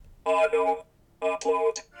audio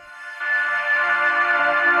upload.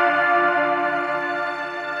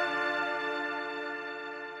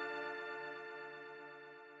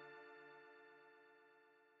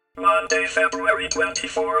 Monday, February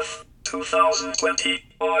 24th, 2020.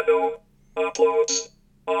 Audio uploads.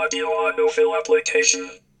 Audio autofill application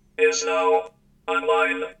is now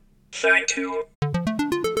online. Thank you.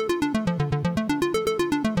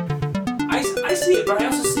 I see it, but I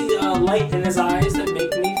also see a light in his eyes that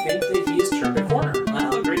make me think that he has turned a corner.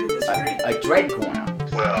 I'll agree to disagree. A dread corner.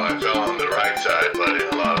 Well, I fell on the right side, but in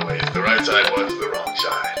a lot of ways, the right side was the wrong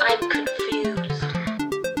side. I'm confused.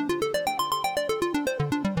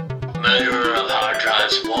 Murderer of hard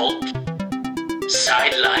drives Walt.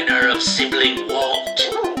 Sideliner of sibling Walt.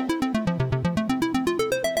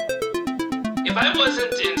 If I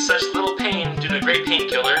wasn't in such little pain due to great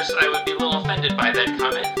painkillers, I would be a little offended by that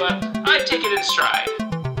comment, but I'd take it in stride.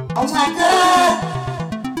 Oh my god!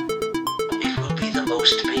 It will be the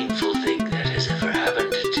most painful thing that has ever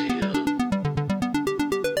happened to you.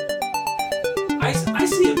 I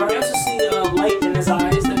see it, but I also see a light in his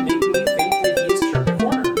eyes that make me think that he has turned a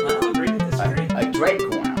corner. I'll agree to disagree. A dread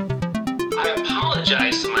corner. I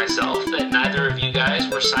apologize to myself that neither of you guys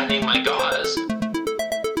were signing my gauze.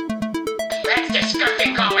 That's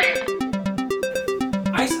disgusting, Colin!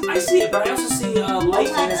 I see it, but I also see a light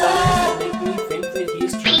in his eyes that make me think that he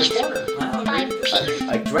has turned a corner. I'll agree to disagree.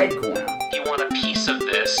 A dread corner. You want a piece of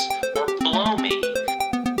this, or blow me?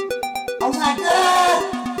 Oh my god!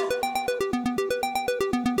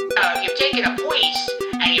 You've taken a priest,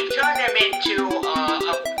 and you've turned him into,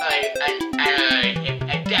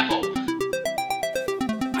 a devil.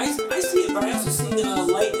 I see it, but I also see a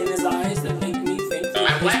light in his eyes that make me think that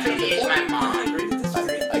My he has weapon turned a is corner. my mind. I agree to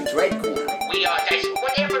disagree. A dread corner.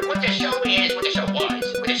 What the show is, what the show was,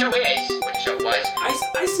 what the show is, what the show was.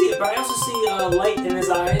 I see it, but I also see a light in his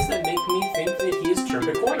eyes that make me think that he has turned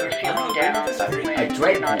a corner. You're I'll feeling agree down, to disagree. A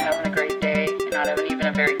dread you're not corner. having a great day, you're not having even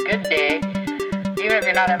a very good day, even if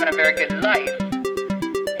you're not having a very good life,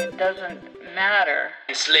 it doesn't matter.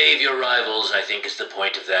 Enslave your rivals, I think is the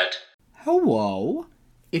point of that. Hello.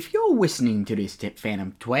 If you're listening to this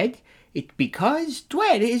Phantom Thread, it's because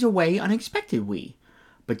Thread is away unexpectedly.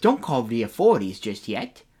 But don't call the authorities just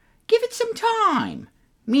yet. Give it some time.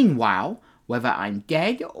 Meanwhile, whether I'm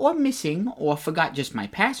dead or missing or forgot just my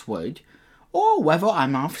password, or whether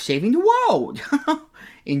I'm off saving the world,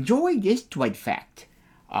 enjoy this Thread fact.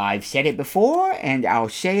 I've said it before and I'll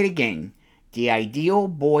say it again. The ideal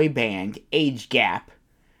boy band age gap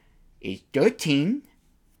is 13,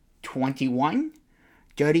 21,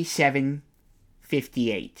 37,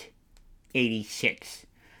 58, 86.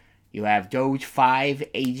 You have those 5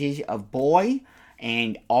 ages of boy,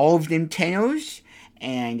 and all of them tenors,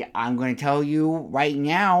 and I'm going to tell you right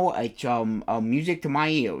now, it's music to my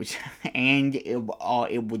ears, and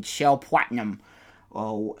it would sell platinum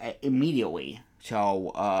immediately.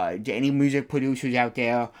 So, to any music producers out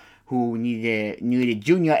there who need a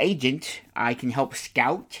junior agent, I can help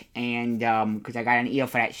scout, and because I got an ear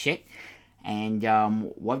for that shit, and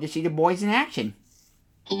love to see the boys in action.